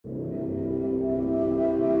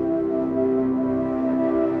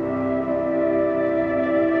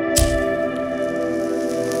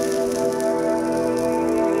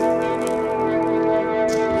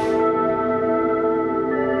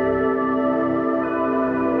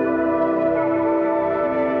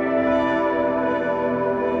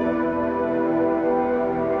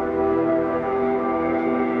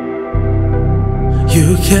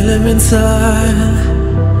kill him inside,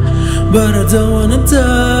 but I don't wanna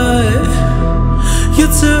die. You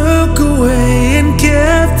took away and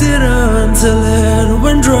kept it until it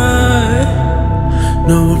went dry.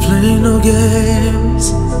 No more playing no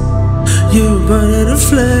games, you burned it in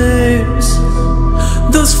flames.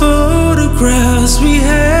 Those photographs we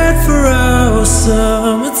had for our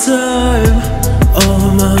summertime.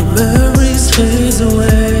 All my memories fade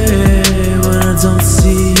away when I don't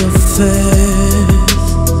see your face.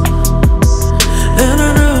 And I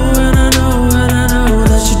know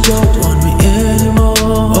that you don't want me anymore.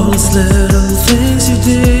 All these little things you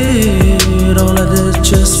did, all I did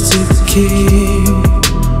just to keep.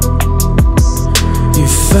 You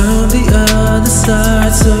found the other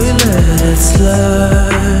side, so you let it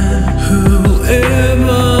slide. Who am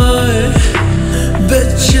I?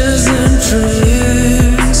 Bitches and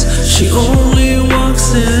drinks. She only walks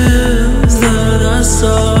in, then I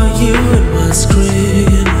saw you in my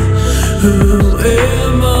screen. Who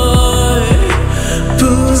am I?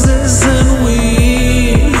 Boozes and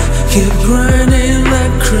weed, keep grinding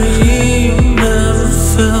that cream. Never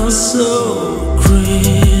felt so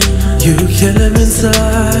green. You kill him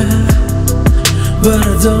inside, but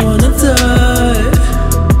I don't wanna die.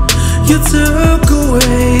 You took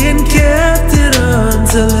away and kept it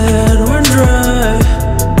until it went dry.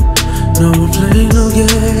 No more playing no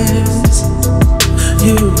games,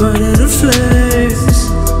 you burned it in flames.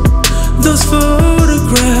 Those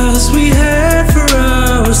photographs we had for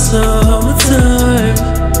our summertime.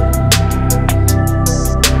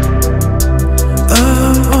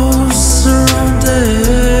 I'm all surrounded,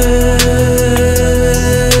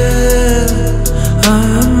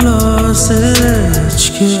 I'm lost in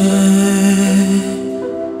H.E.R.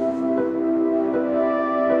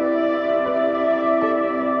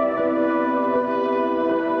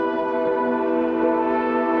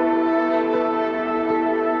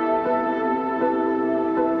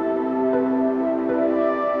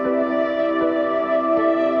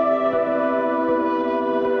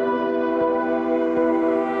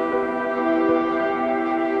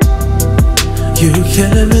 You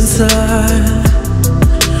kill him inside,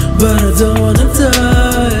 but I don't wanna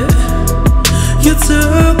die. You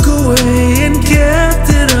took away and kept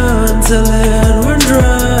it until it went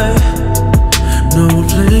dry. No more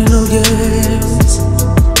playing no games,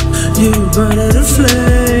 you burned it in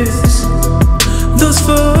flames. Those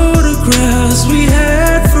photographs we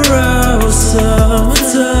had for our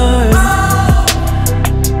summertime.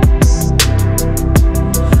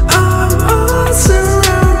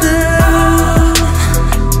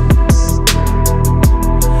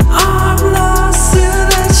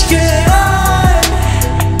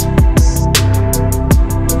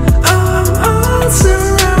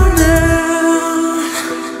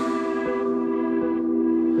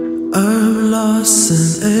 I'm lost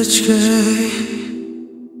in H.E.R.